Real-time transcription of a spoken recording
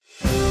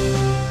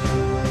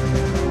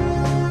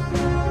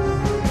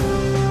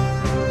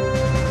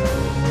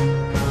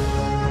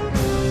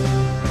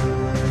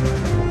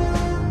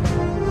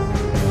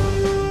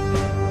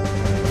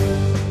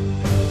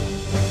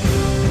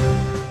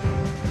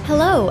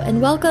and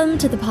welcome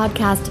to the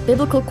podcast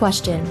Biblical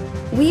Question.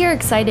 We are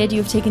excited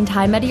you've taken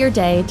time out of your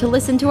day to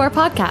listen to our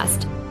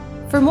podcast.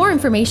 For more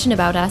information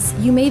about us,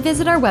 you may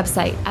visit our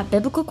website at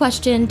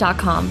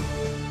biblicalquestion.com.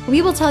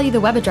 We will tell you the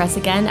web address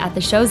again at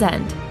the show's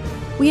end.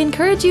 We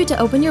encourage you to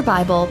open your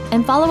Bible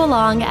and follow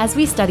along as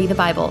we study the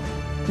Bible.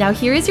 Now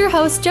here is your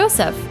host,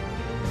 Joseph.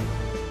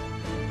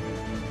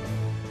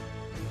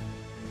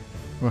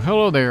 Well,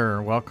 hello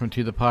there. Welcome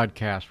to the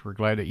podcast. We're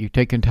glad that you've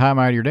taken time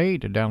out of your day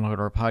to download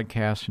our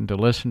podcast and to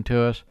listen to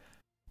us.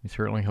 We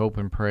certainly hope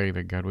and pray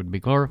that God would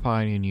be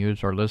glorified and you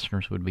as our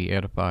listeners would be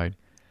edified.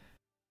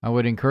 I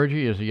would encourage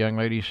you, as the young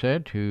lady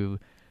said, to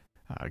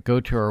go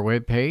to our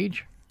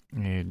webpage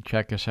and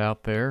check us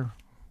out there.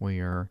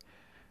 We are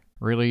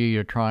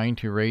really trying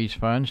to raise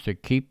funds to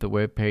keep the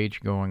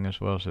webpage going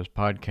as well as this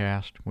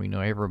podcast. We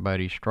know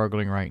everybody's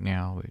struggling right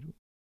now.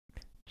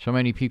 So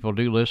many people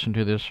do listen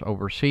to this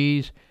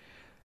overseas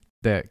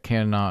that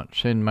cannot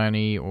send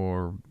money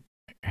or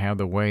have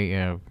the way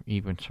of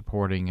even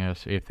supporting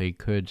us if they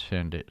could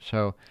send it.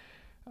 So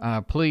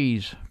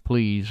please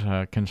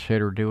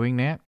consider doing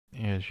that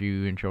as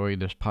you enjoy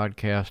this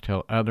podcast.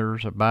 Tell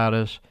others about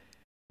us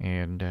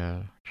and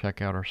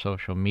check out our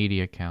social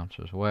media accounts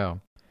as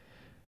well.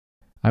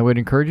 I would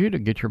encourage you to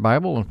get your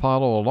Bible and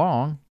follow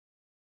along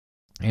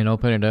and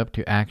open it up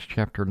to Acts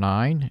chapter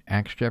 9,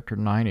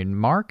 and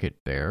mark it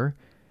there.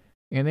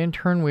 And then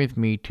turn with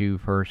me to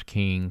 1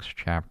 Kings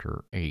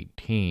chapter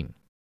 18.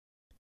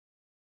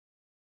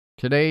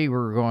 Today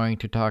we're going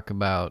to talk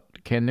about,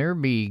 can there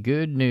be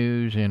good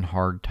news in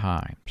hard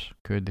times?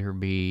 Could there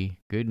be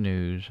good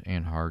news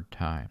in hard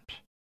times?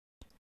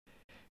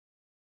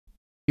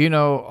 You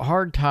know,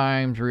 hard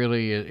times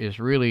really is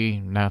really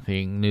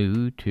nothing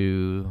new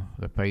to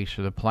the face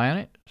of the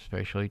planet,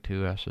 especially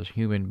to us as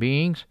human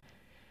beings.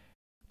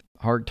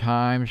 Hard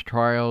times,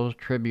 trials,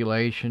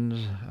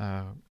 tribulations,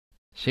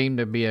 seem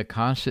to be a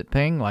constant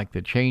thing, like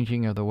the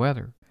changing of the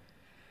weather.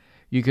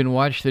 You can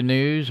watch the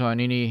news on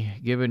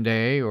any given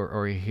day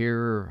or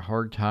hear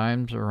hard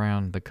times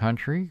around the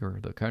country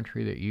or the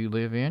country that you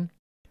live in.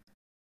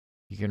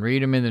 You can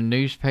read them in the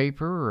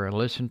newspaper or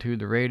listen to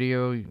the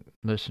radio,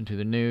 listen to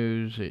the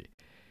news.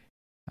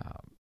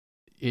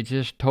 It's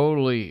just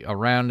totally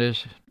around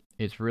us.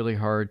 It's really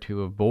hard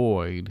to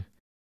avoid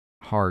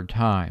hard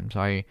times.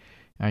 I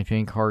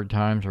think hard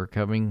times are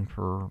coming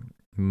for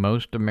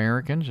most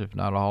Americans, if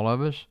not all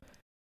of us.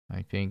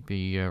 I think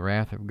the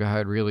wrath of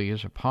God really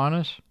is upon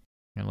us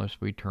unless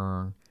we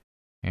turn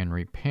and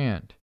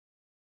repent.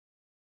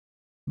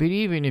 But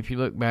even if you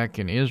look back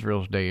in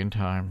Israel's day and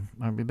time,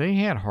 I mean, they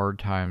had hard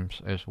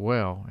times as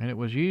well, and it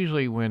was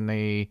usually when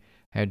they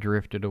had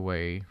drifted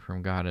away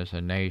from God as a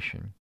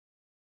nation.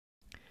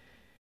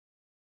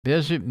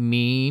 Does it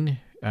mean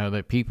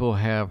that people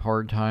have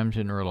hard times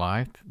in their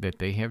life, that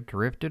they have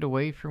drifted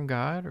away from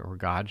God or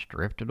God's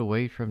drifted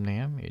away from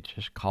them? It's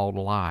just called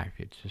life.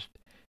 It's just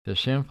the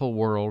sinful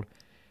world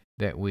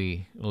that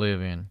we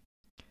live in.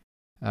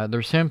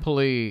 They're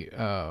simply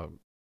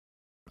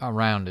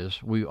around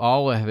us. We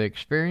all have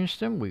experienced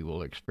them. We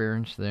will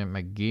experience them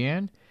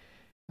again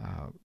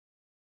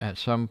at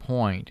some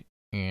point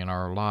in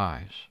our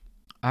lives.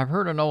 I've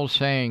heard an old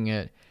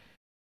saying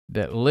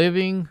that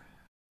living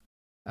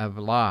of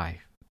life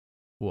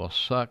will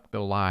suck the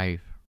life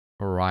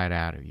right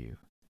out of you.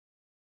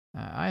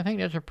 I think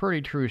that's a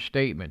pretty true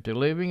statement. The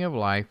living of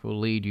life will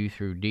lead you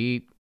through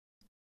deep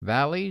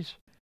valleys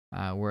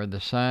where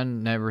the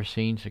sun never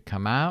seems to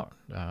come out.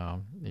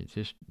 It's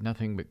just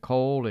nothing but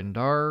cold and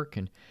dark.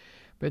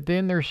 But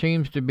then there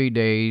seems to be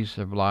days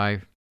of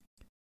life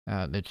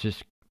that's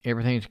just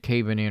everything's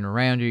caving in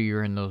around you.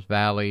 You're in those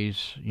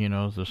valleys,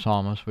 as the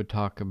psalmist would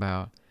talk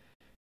about.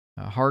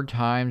 Hard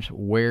times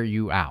wear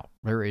you out.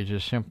 There is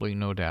just simply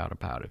no doubt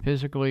about it.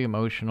 Physically,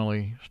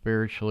 emotionally,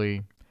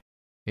 spiritually,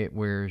 it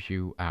wears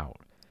you out.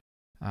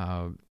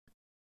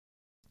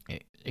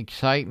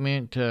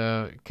 Excitement,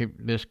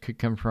 this could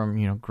come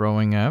from,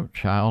 growing up,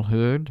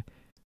 childhood.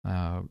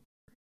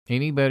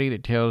 Anybody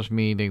that tells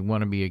me they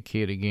want to be a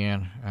kid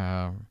again,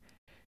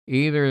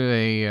 either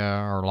they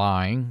are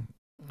lying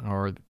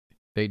or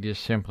they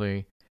just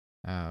simply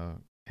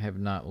have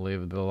not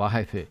lived the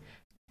life that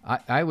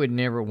I would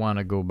never want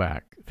to go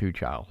back through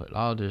childhood.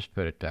 I'll just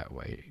put it that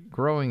way.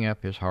 Growing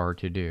up is hard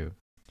to do.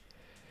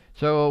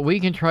 So we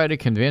can try to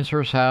convince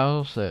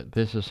ourselves that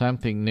this is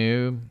something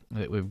new,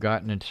 that we've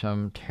gotten in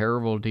some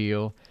terrible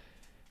deal.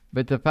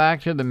 But the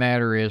fact of the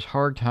matter is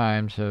hard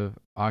times have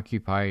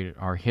occupied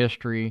our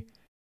history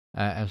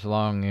as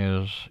long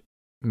as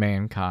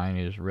mankind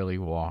has really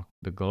walked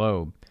the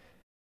globe.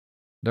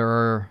 There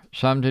are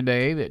some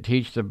today that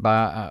teach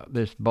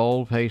this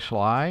bold-faced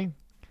lie,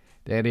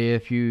 that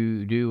if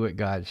you do what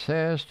God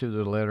says to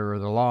the letter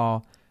of the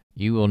law,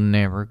 you will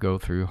never go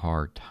through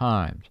hard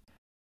times.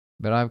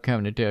 But I've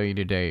come to tell you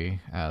today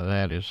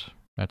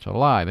that's a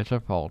lie. That's a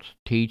false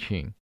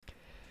teaching.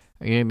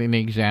 An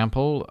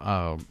example,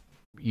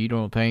 you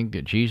don't think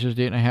that Jesus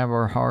didn't have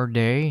a hard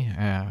day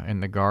in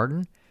the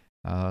garden,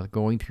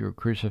 going through a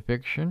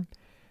crucifixion,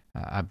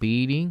 a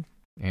beating,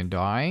 and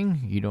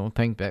dying? You don't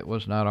think that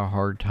was not a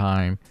hard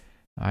time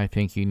I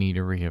think you need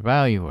to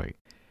reevaluate.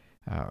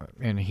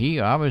 And he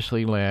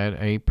obviously led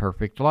a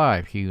perfect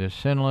life. He was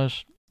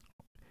sinless.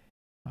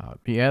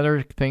 The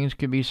other things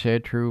could be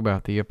said true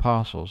about the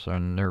apostles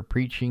and their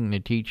preaching, the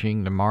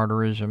teaching, the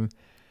martyrism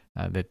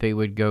that they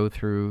would go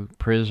through,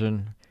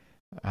 prison,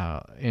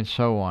 and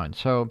so on.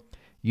 So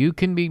you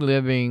can be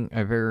living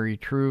a very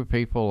true,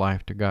 faithful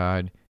life to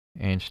God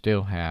and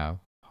still have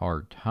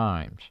hard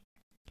times.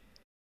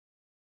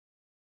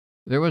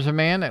 There was a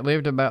man that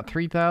lived about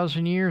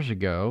 3,000 years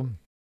ago.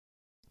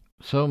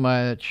 So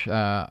much,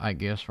 I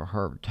guess, for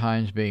hard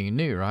times being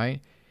new,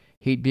 right?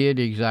 He did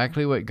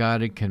exactly what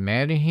God had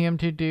commanded him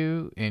to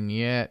do, and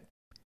yet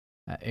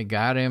it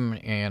got him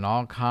in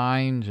all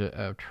kinds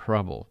of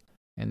trouble.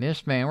 And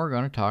this man we're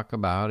going to talk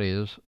about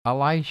is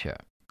Elisha.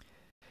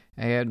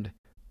 And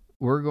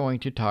we're going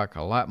to talk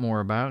a lot more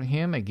about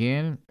him.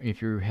 Again,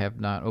 if you have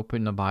not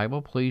opened the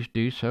Bible, please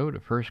do so to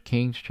 1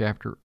 Kings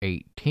chapter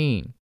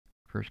 18.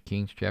 1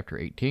 Kings chapter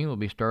 18 will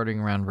be starting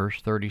around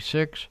verse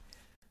 36.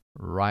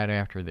 Right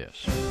after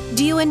this.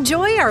 Do you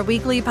enjoy our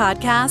weekly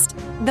podcast?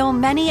 Though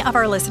many of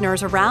our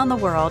listeners around the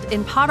world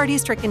in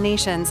poverty-stricken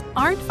nations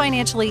aren't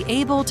financially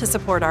able to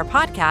support our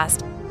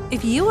podcast,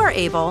 if you are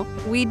able,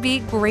 we'd be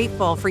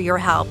grateful for your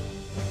help.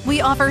 We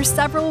offer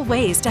several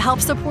ways to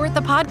help support the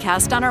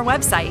podcast on our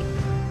website.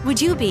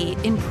 Would you be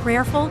in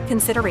prayerful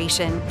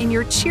consideration in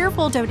your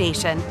cheerful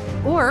donation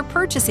or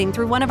purchasing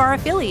through one of our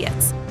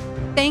affiliates?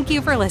 Thank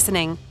you for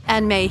listening,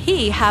 and may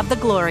He have the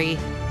glory.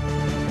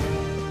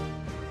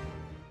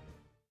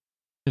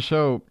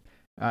 So,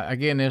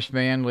 again, this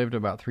man lived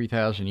about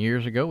 3,000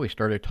 years ago. We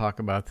started to talk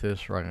about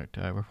this right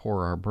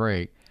before our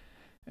break.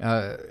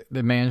 The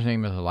man's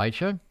name is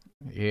Elisha,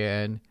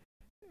 and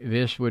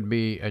this would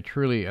be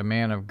truly a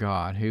man of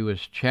God who was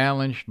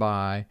challenged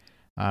by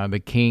the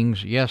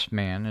king's yes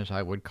man, as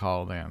I would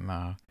call them.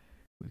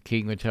 The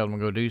king would tell them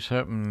to go do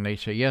something, and they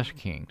say, yes,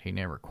 king. He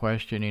never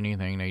questioned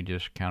anything. They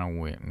just kind of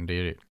went and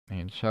did it.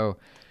 And so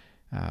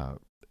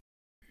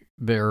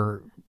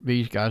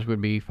these guys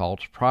would be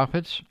false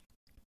prophets,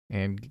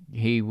 and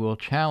he will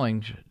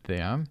challenge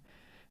them,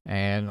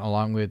 and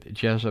along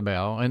with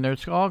Jezebel, and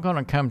it's all going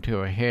to come to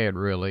a head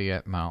really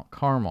at Mount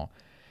Carmel.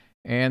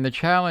 And the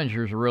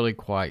challengers are really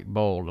quite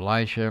bold.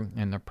 Elisha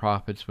and the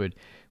prophets would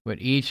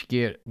each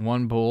get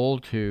one bull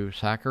to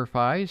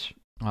sacrifice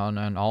on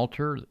an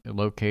altar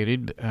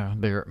located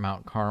there at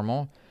Mount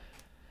Carmel,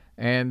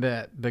 and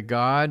that the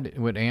God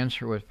would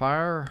answer with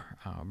fire,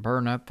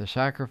 burn up the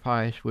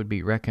sacrifice, would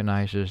be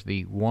recognized as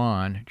the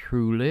one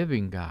true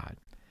living God.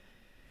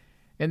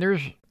 And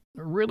there's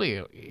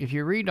really, if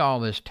you read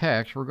all this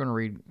text, we're going to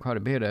read quite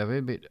a bit of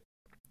it, but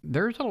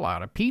there's a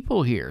lot of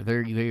people here.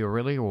 They are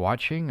really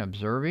watching,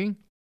 observing.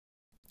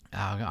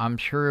 I'm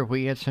sure if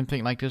we had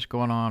something like this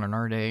going on in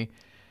our day,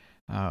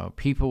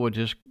 people would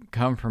just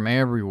come from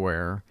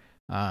everywhere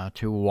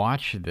to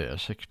watch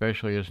this,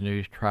 especially as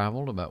news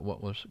traveled about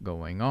what was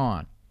going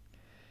on.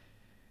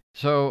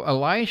 So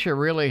Elisha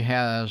really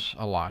has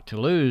a lot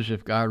to lose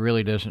if God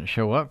really doesn't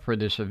show up for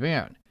this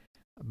event.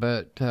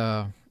 But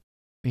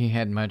he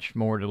had much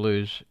more to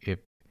lose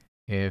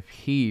if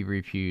he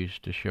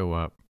refused to show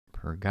up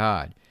for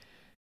God.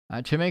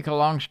 To make a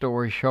long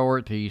story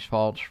short, these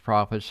false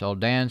prophets, they'll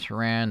dance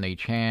around, they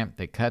chant,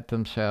 they cut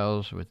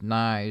themselves with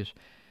knives,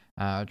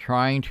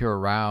 trying to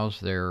arouse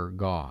their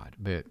god,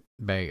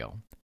 Baal.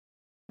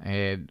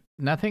 And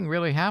nothing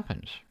really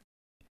happens.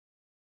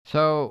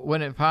 So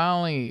when it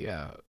finally,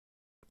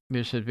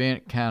 this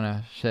event kind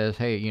of says,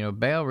 hey,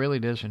 Baal really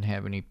doesn't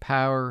have any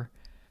power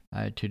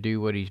to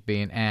do what he's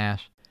being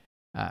asked,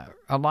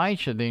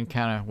 Elisha then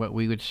kind of what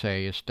we would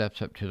say is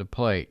steps up to the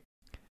plate.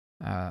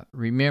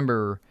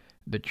 Remember,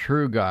 the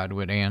true God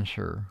would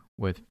answer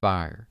with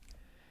fire.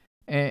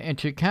 And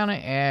to kind of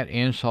add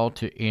insult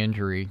to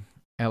injury,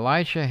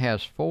 Elisha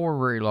has 4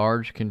 very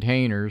large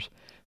containers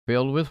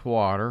filled with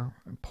water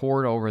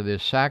poured over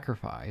this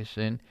sacrifice,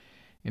 and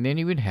then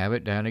he would have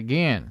it done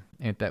again.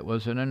 If that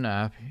wasn't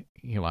enough,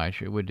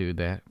 Elisha would do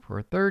that for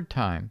a 3rd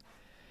time.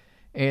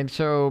 And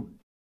so,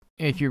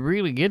 if you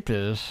really get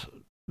this,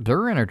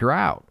 they're in a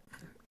drought,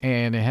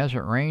 and it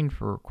hasn't rained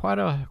for quite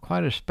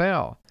a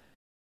spell.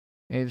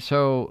 And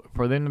so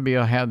for them to be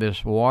able to have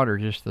this water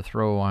just to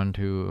throw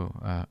onto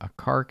a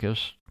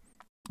carcass,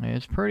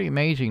 it's pretty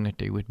amazing that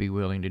they would be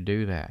willing to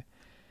do that.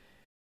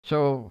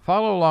 So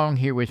follow along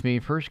here with me,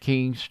 1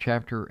 Kings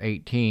chapter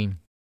 18,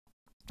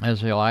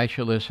 as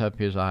Elisha lifts up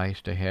his eyes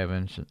to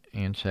heaven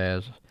and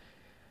says,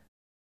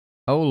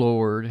 O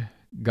Lord,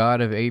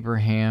 God of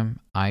Abraham,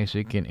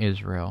 Isaac, and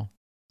Israel,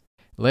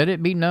 let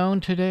it be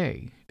known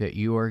today that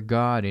you are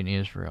God in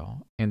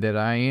Israel, and that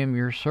I am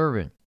your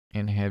servant,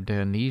 and have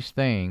done these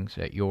things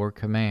at your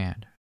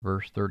command.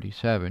 Verse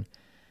 37,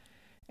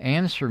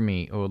 Answer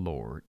me, O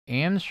Lord,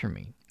 answer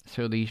me,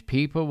 so these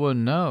people will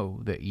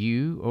know that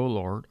you, O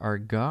Lord, are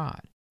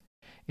God,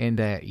 and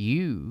that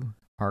you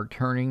are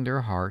turning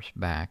their hearts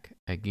back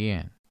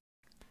again.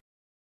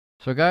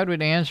 So God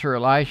would answer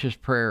Elisha's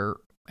prayer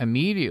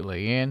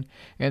immediately, and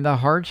the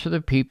hearts of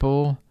the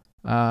people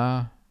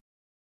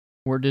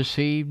were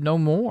deceived no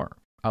more.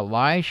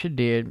 Elisha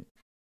did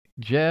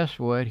just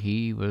what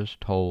he was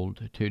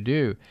told to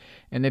do,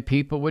 and the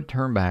people would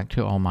turn back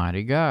to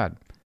Almighty God.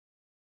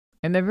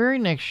 In the very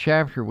next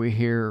chapter, we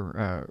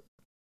hear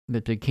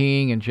that the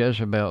king and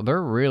Jezebel,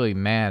 they're really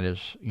mad as,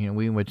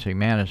 we would say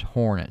mad as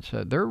hornets.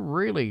 They're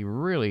really,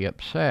 really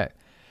upset.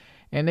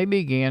 And they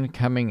began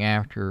coming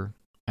after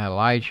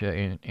Elijah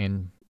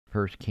in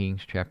 1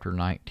 Kings chapter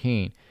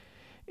 19.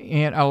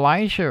 And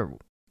Elisha,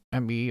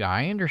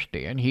 I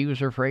understand, he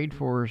was afraid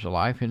for his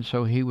life, and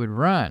so he would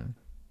run.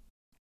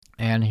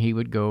 And he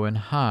would go and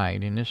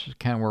hide. And this is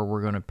kind of where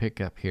we're going to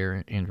pick up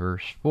here in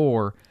verse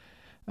 4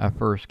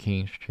 of 1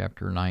 Kings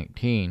chapter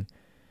 19.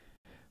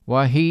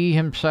 While he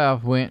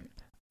himself went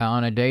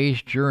on a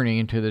day's journey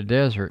into the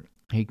desert,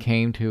 he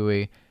came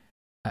to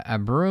a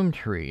broom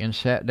tree and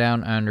sat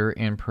down under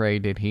and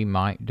prayed that he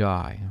might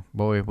die.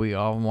 Boy, if we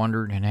all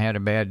wondered and had a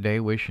bad day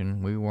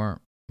wishing we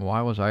weren't,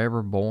 why was I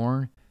ever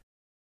born?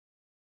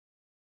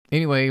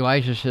 Anyway,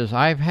 Elijah says,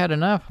 I've had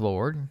enough,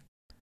 Lord.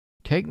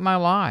 Take my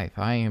life.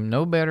 I am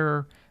no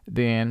better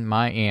than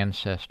my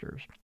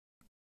ancestors.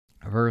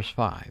 Verse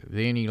 5.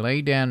 Then he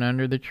lay down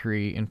under the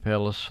tree and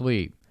fell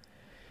asleep.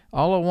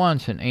 All at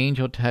once an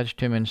angel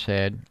touched him and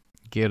said,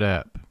 Get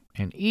up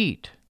and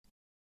eat.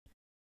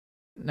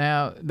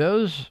 Now,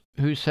 those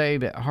who say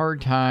that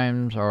hard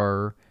times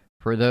are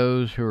for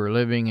those who are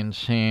living in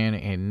sin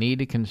and need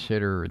to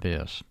consider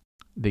this,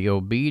 the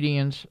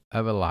obedience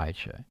of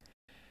Elijah,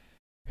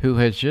 who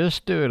has just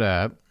stood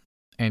up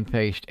and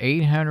faced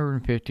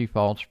 850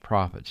 false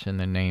prophets in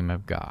the name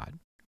of God.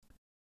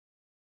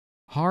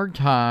 Hard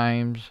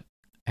times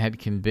had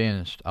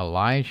convinced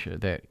Elisha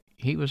that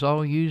he was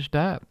all used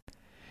up,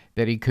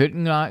 that he could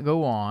not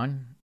go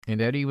on, and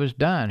that he was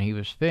done, he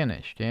was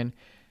finished. And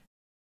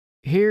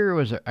here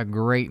was a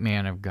great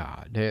man of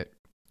God that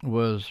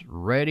was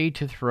ready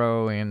to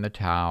throw in the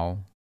towel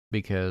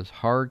because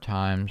hard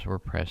times were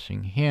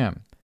pressing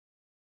him.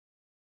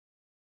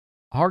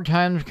 Hard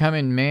times come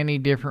in many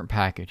different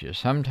packages.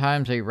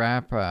 Sometimes they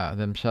wrap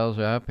themselves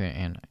up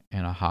in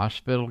a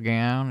hospital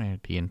gown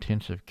at the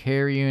intensive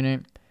care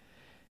unit.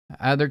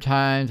 Other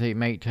times they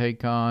may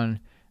take on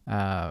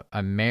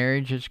a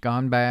marriage that's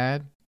gone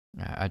bad,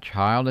 a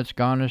child that's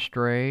gone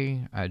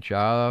astray, a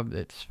job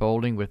that's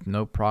folding with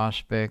no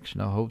prospects,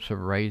 no hopes of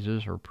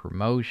raises or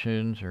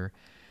promotions, or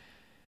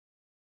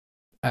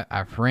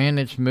a friend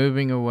that's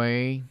moving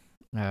away,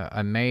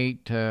 a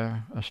mate,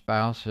 a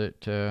spouse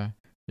that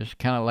just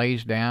kind of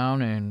lays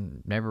down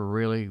and never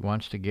really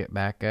wants to get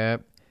back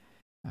up.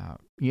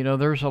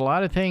 There's a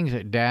lot of things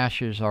that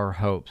dashes our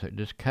hopes. It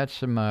just cuts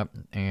them up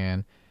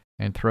and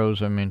throws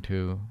them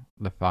into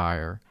the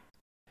fire.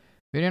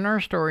 But in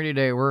our story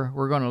today,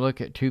 we're going to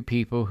look at two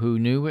people who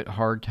knew what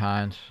hard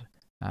times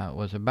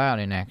was about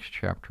in Acts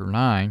chapter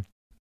 9.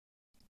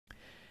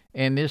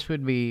 And this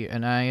would be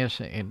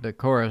Ananias and the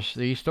chorus.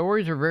 These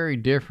stories are very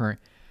different,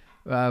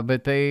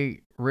 but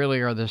they really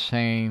are the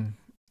same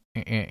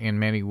in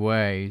many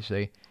ways.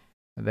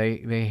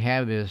 They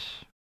have this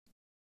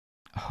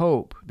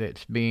hope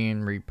that's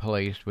being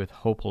replaced with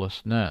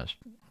hopelessness.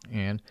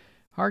 And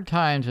hard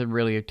times have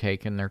really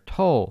taken their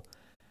toll.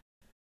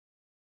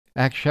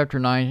 Acts chapter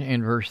 9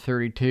 and verse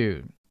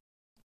 32.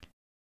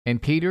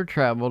 And Peter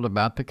traveled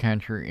about the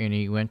country, and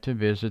he went to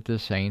visit the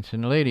saints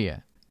in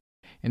Lydia.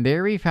 And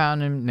there he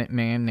found a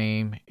man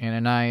named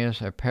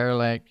Ananias, a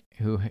paralytic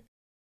who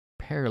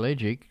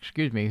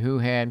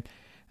had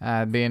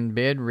been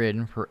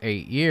bedridden for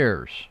 8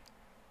 years.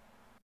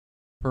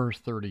 Verse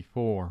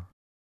 34.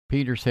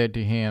 Peter said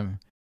to him,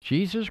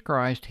 Jesus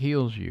Christ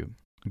heals you.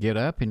 Get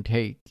up and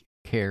take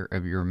care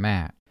of your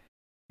mat.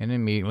 And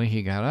immediately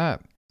he got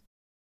up.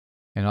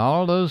 And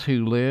all those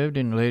who lived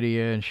in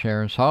Lydia and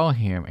Sharon saw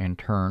him and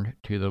turned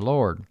to the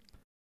Lord.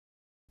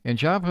 In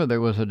Joppa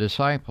there was a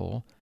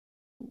disciple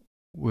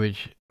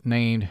which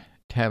named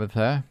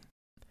Tabitha,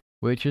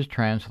 which is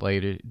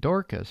translated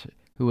Dorcas,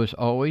 who was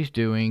always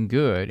doing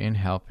good and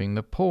helping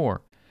the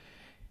poor.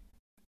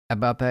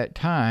 About that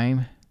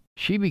time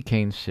she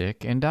became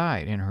sick and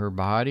died, and her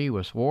body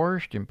was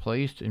washed and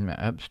placed in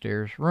the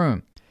upstairs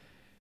room.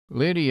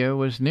 Lydia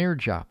was near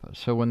Joppa,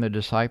 so when the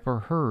disciple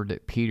heard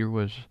that Peter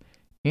was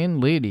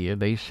in Lydia,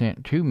 they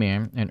sent 2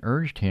 men and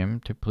urged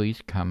him to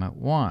please come at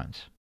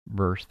once.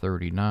 Verse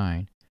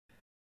 39.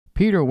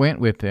 Peter went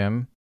with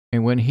them,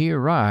 and when he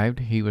arrived,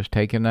 he was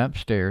taken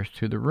upstairs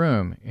to the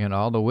room, and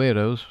all the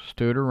widows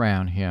stood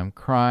around him,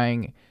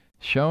 crying,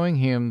 showing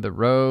him the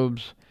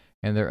robes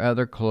and their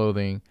other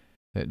clothing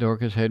that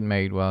Dorcas had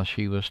made while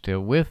she was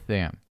still with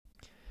them.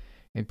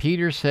 And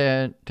Peter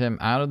sent them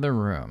out of the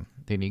room.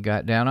 Then he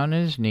got down on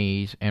his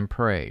knees and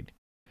prayed,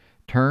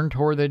 turned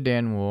toward the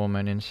dead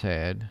woman and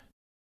said,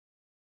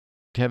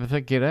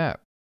 Tabitha, get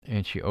up.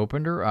 And she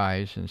opened her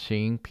eyes, and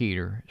seeing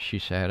Peter, she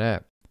sat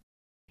up.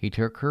 He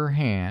took her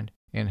hand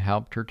and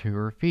helped her to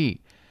her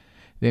feet.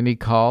 Then he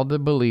called the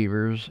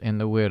believers and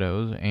the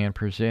widows and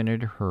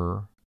presented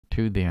her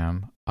to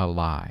them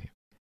alive.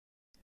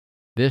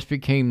 This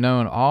became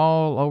known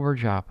all over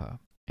Joppa,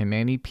 and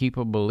many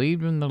people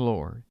believed in the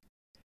Lord.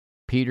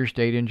 Peter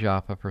stayed in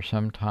Joppa for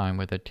some time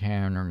with a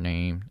tanner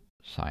named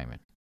Simon.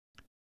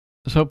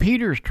 So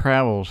Peter's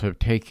travels have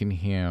taken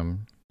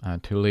him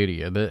to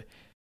Lydia.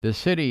 The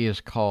city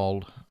is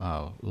called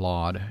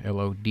Lod,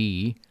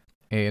 L-O-D,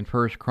 in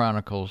 1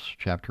 Chronicles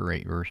chapter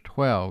 8, verse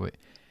 12.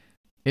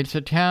 It's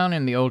a town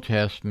in the Old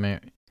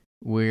Testament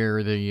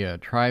where the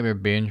tribe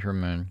of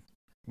Benjamin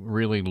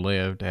really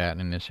lived at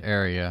in this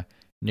area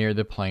near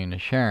the plain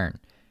of Sharon.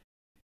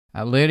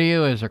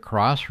 Lydia is a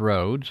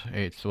crossroads.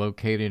 It's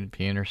located at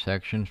the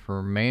intersections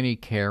for many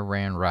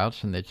caravan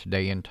routes in its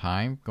day and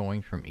time,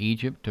 going from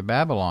Egypt to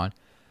Babylon,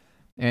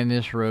 and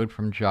this road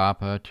from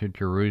Joppa to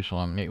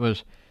Jerusalem. It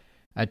was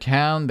a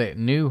town that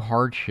knew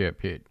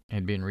hardship. It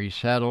had been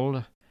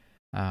resettled,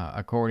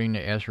 according to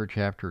Ezra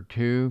chapter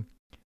 2.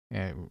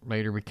 It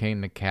later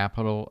became the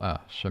capital,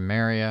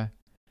 Samaria.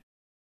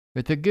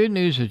 But the good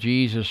news of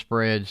Jesus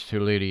spreads to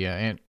Lydia,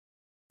 and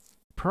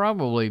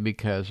probably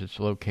because it's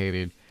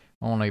located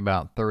only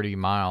about 30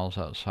 miles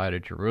outside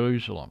of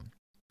Jerusalem.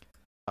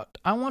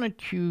 I wanted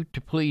you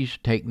to please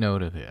take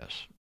note of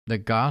this. The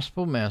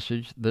gospel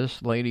message,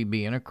 this lady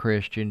being a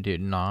Christian,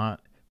 did not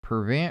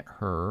prevent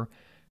her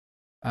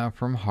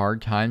from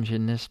hard times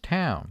in this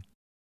town.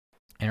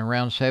 And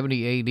around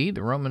 70 A.D.,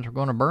 the Romans were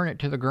going to burn it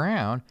to the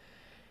ground,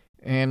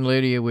 and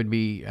Lydia would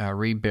be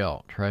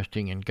rebuilt,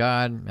 trusting in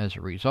God. As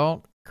a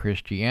result,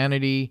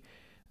 Christianity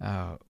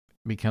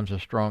becomes a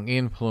strong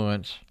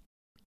influence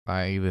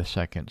by the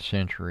 2nd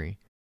century.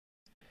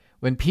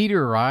 When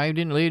Peter arrived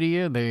in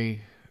Lydia,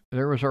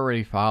 there was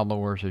already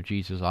followers of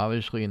Jesus,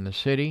 obviously, in the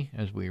city,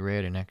 as we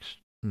read in Acts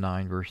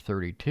 9, verse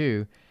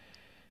 32.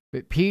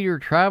 But Peter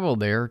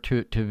traveled there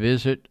to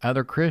visit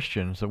other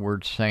Christians, the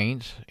word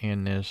saints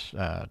in this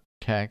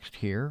text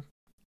here.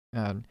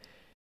 And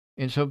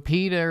so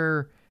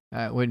Peter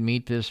would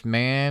meet this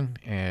man,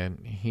 and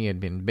he had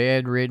been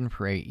bedridden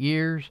for 8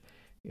 years.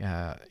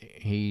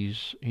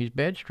 He's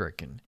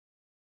bed-stricken.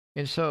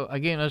 And so,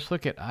 again, let's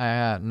look at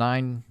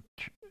Acts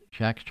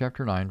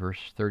chapter 9,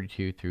 verses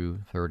 32 through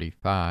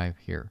 35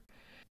 here.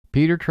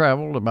 Peter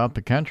traveled about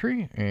the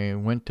country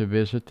and went to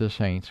visit the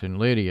saints in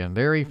Lydia. And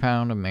there he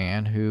found a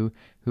man who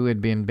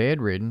had been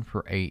bedridden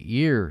for 8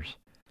 years.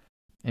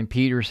 And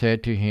Peter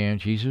said to him,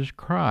 Jesus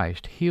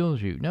Christ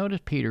heals you.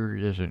 Notice Peter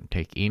doesn't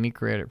take any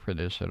credit for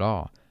this at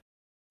all.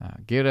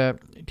 Get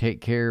up,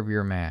 take care of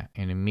your mat.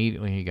 And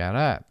immediately he got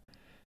up.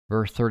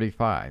 Verse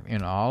 35,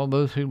 and all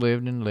those who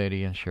lived in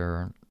Lydia and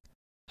Sharon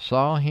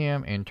saw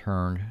him and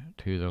turned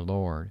to the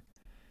Lord.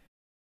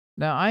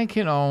 Now, I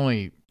can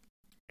only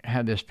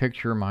have this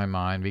picture in my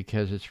mind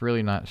because it's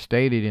really not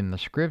stated in the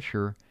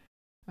scripture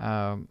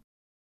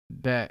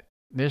that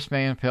this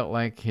man felt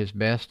like his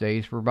best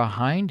days were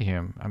behind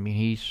him. I mean,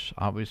 he's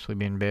obviously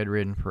been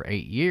bedridden for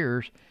 8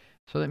 years,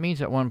 so that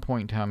means at one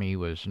point in time he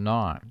was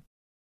not.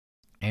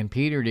 And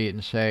Peter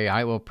didn't say,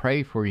 I will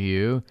pray for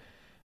you,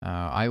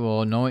 I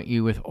will anoint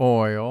you with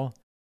oil.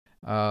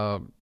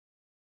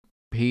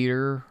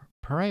 Peter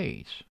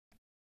prays.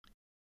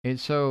 And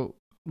so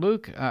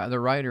Luke, the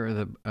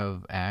writer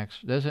of Acts,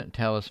 doesn't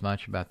tell us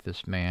much about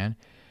this man,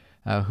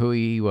 who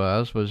he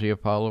was he a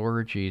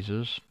follower of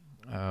Jesus,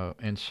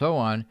 and so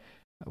on.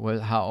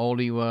 How old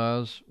he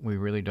was, we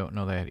really don't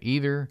know that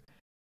either.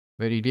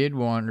 But he did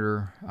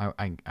wonder,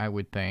 I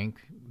would think,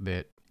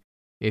 that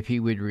if he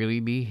would really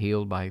be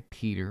healed by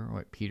Peter,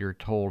 what Peter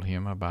told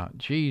him about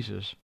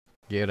Jesus.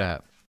 Get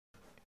up.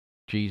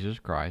 Jesus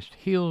Christ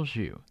heals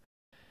you.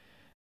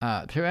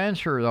 To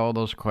answer all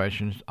those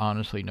questions,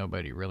 honestly,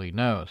 nobody really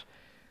knows.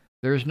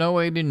 There's no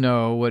way to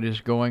know what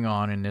is going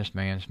on in this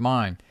man's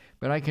mind.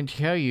 But I can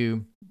tell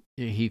you,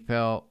 he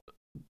felt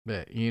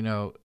that,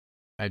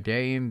 a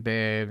day in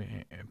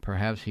bed,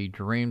 perhaps he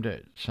dreamed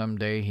that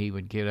someday he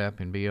would get up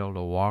and be able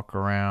to walk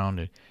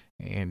around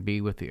and be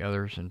with the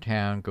others in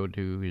town, go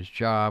do his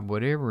job,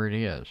 whatever it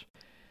is.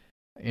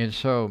 And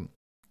so,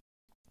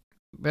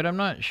 but I'm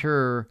not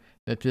sure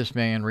that this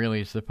man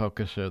really is the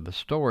focus of the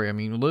story. I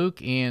mean, Luke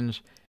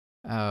ends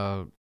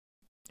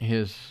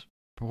his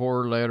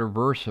 4-letter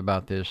verse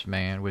about this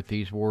man with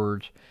these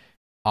words,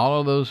 all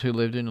of those who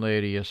lived in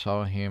Lydia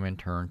saw him and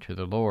turned to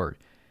the Lord.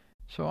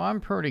 So I'm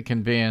pretty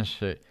convinced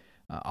that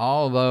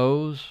all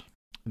those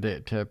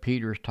that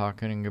Peter's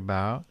talking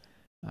about,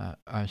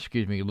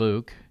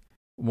 Luke,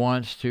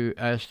 wants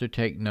us to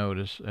take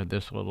notice of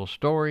this little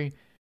story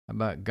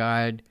about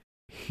God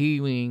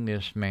healing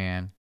this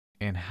man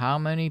and how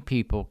many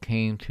people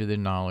came to the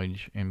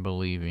knowledge and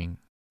believing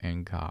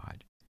in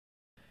God.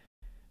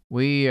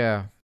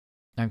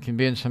 I'm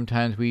convinced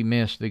sometimes we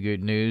miss the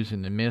good news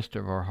in the midst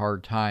of our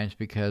hard times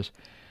because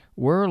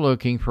we're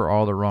looking for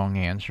all the wrong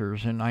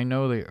answers, and I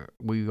know that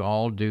we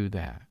all do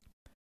that.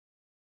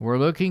 We're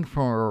looking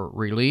for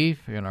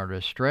relief in our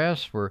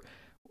distress. We're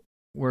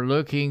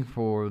looking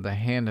for the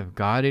hand of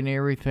God in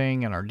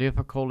everything and our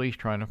difficulties,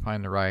 trying to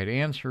find the right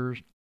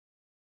answers.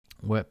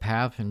 What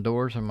path and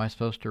doors am I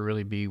supposed to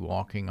really be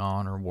walking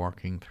on or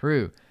walking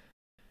through?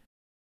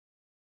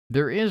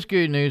 There is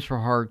good news for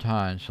hard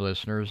times,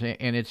 listeners,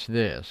 and it's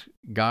this.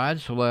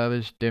 God's love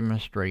is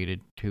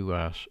demonstrated to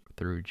us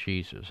through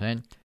Jesus.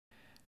 And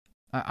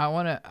I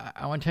want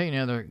to tell you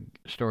another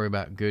story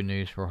about good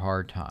news for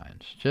hard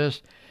times.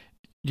 Just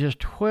just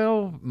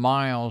 12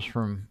 miles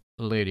from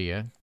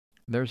Lydia,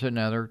 there's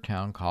another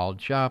town called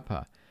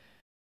Joppa.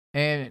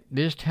 And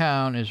this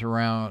town is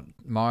around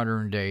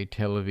modern-day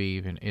Tel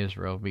Aviv in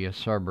Israel, be a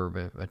suburb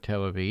of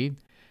Tel Aviv.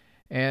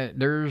 And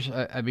there's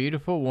a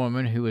beautiful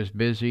woman who is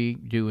busy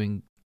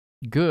doing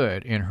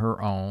good in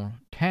her own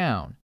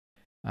town.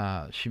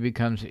 She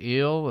becomes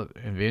ill.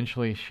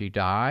 Eventually, she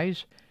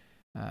dies.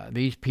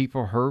 These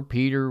people heard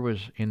Peter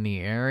was in the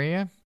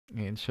area,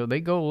 and so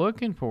they go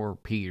looking for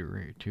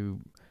Peter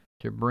to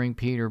bring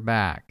Peter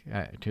back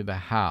to the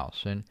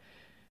house. And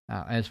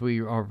as we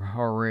have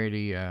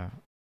already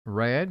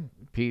read,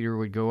 Peter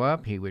would go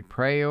up. He would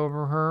pray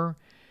over her.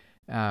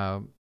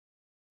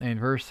 In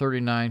verse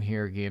 39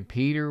 here again,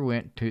 Peter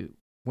went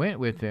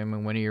with them,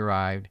 and when he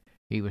arrived,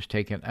 he was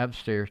taken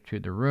upstairs to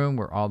the room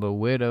where all the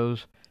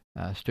widows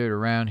stood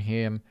around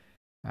him,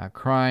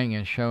 crying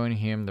and showing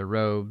him the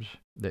robes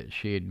that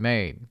she had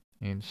made.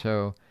 And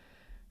so,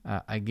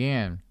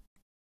 again,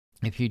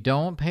 if you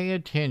don't pay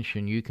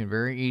attention, you can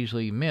very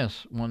easily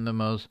miss one of the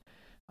most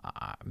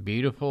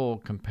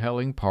beautiful,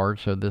 compelling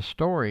parts of this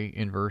story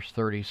in verse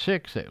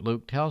 36 that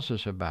Luke tells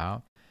us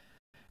about.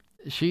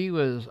 She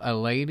was a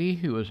lady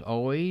who was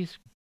always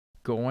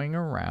going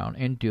around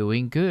and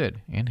doing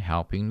good and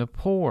helping the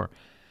poor.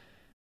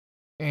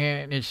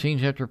 And it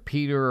seems after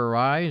Peter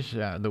arrives,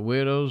 the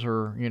widows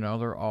are,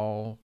 they're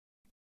all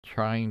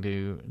trying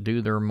to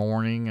do their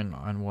mourning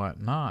and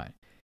whatnot.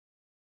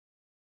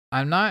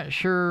 I'm not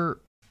sure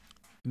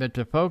that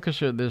the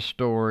focus of this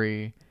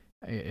story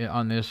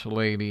on this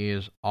lady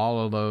is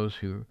all of those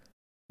who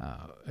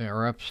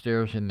are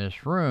upstairs in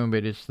this room,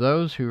 but it's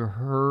those who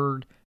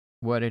heard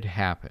what had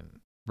happened.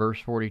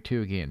 Verse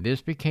 42 again,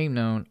 this became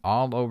known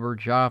all over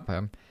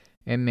Joppa,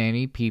 and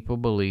many people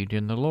believed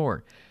in the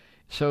Lord.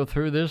 So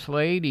through this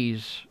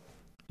lady's,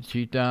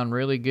 she's done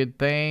really good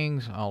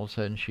things. All of a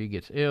sudden she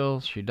gets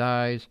ill, she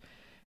dies,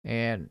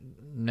 and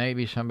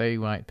maybe somebody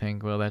might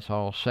think, well, that's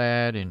all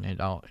sad, and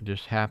it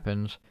just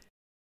happens.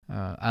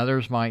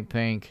 Others might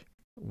think,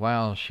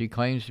 wow, she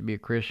claims to be a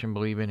Christian,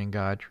 believing in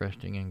God,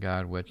 trusting in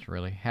God. What's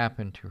really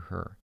happened to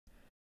her?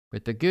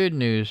 But the good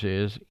news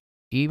is,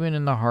 even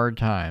in the hard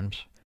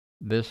times,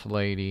 this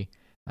lady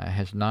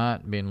has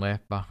not been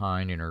left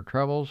behind in her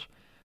troubles.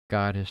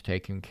 God has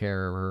taken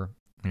care of her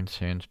and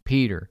sends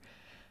Peter.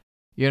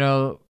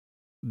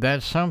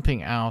 That's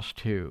something else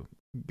too.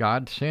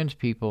 God sends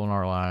people in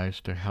our lives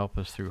to help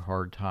us through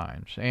hard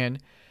times. And,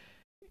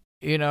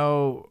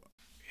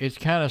 it's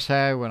kind of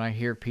sad when I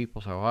hear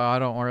people say, well, I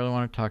don't really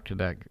want to talk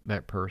to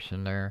that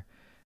person.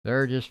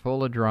 They're just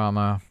full of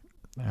drama.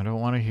 I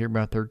don't want to hear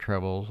about their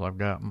troubles. I've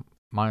got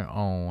my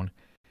own.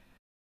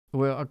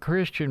 Well, a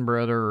Christian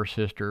brother or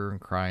sister in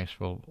Christ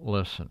will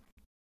listen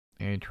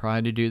and try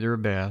to do their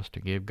best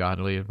to give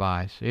godly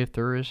advice, if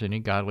there is any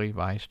godly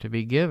advice to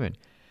be given.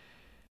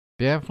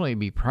 Definitely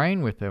be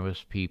praying with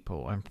those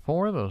people and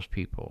for those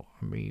people.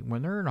 I mean,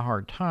 when they're in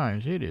hard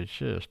times, it is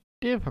just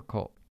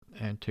difficult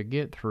and to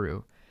get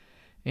through.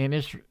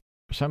 And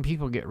some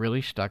people get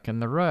really stuck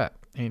in the rut,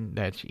 and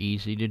that's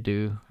easy to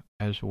do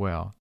as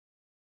well.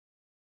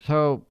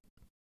 So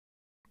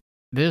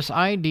this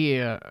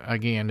idea,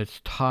 again,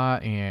 it's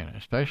taught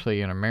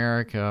especially in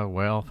America,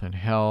 wealth and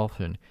health,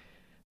 and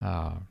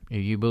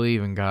if you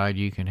believe in God,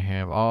 you can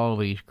have all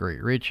these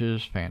great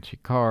riches, fancy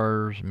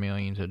cars,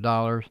 millions of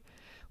dollars.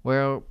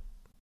 Well,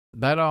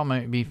 that all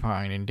might be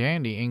fine and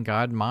dandy, and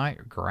God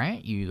might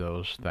grant you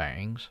those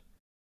things,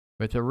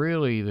 but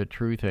the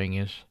true thing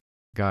is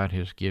God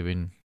has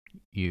given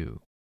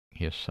you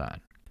His Son.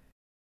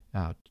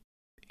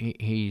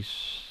 He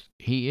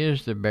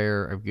is the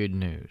bearer of good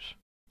news.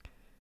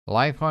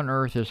 Life on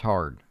earth is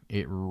hard.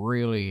 It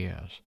really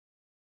is.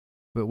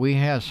 But we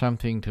have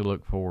something to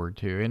look forward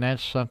to, and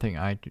that's something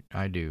I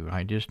do.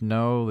 I just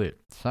know that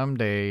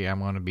someday I'm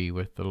going to be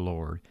with the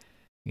Lord,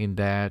 and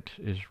that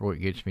is what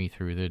gets me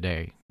through the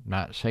day.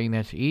 Not saying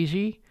that's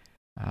easy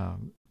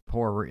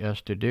for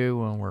us to do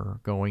when we're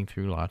going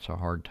through lots of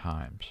hard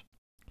times.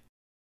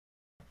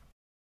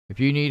 If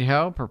you need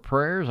help or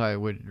prayers, I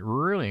would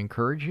really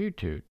encourage you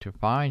to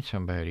find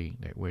somebody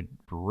that would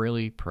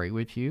really pray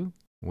with you.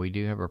 We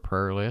do have a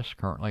prayer list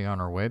currently on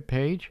our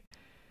webpage.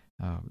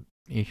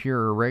 If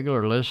you're a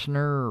regular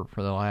listener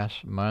for the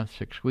last month,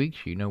 6 weeks,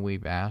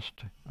 we've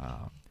asked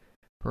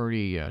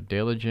pretty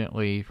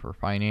diligently for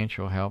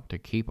financial help to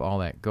keep all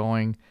that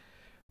going.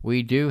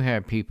 We do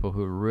have people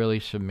who really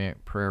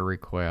submit prayer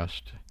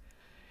requests,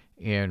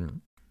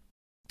 and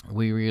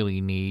we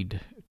really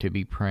need to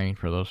be praying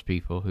for those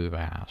people who've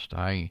asked.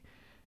 I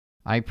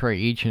pray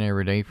each and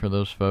every day for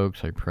those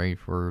folks. I pray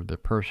for the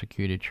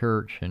persecuted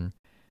church and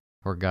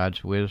for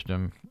God's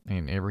wisdom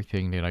in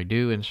everything that I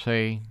do and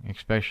say,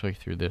 especially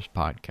through this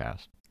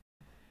podcast.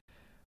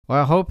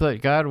 Well, I hope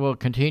that God will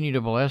continue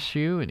to bless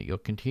you and that you'll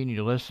continue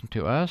to listen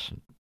to us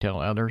and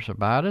tell others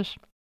about us.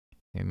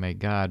 And may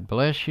God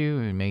bless you,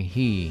 and may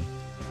He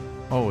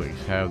always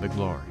have the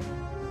glory.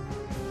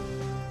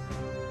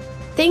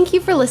 Thank you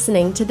for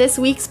listening to this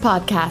week's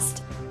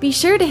podcast. Be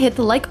sure to hit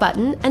the like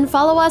button and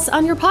follow us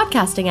on your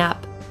podcasting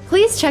app.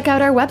 please check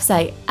out our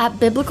website at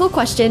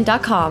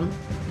biblicalquestion.com.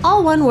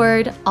 All one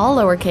word, all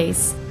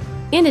lowercase.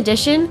 In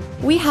addition,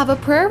 we have a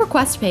prayer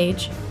request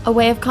page, a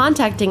way of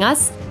contacting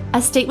us,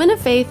 a statement of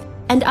faith,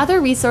 and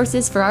other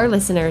resources for our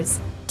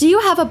listeners. Do you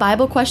have a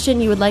Bible question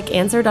you would like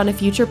answered on a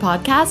future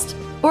podcast?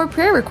 Or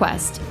prayer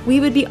request? We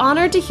would be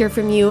honored to hear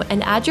from you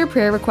and add your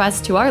prayer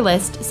request to our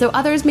list so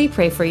others may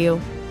pray for you.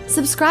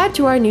 Subscribe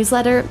to our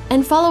newsletter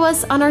and follow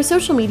us on our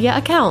social media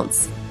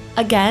accounts.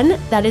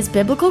 Again, that is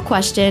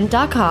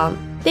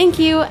biblicalquestion.com. Thank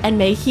you, and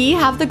may He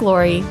have the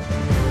glory.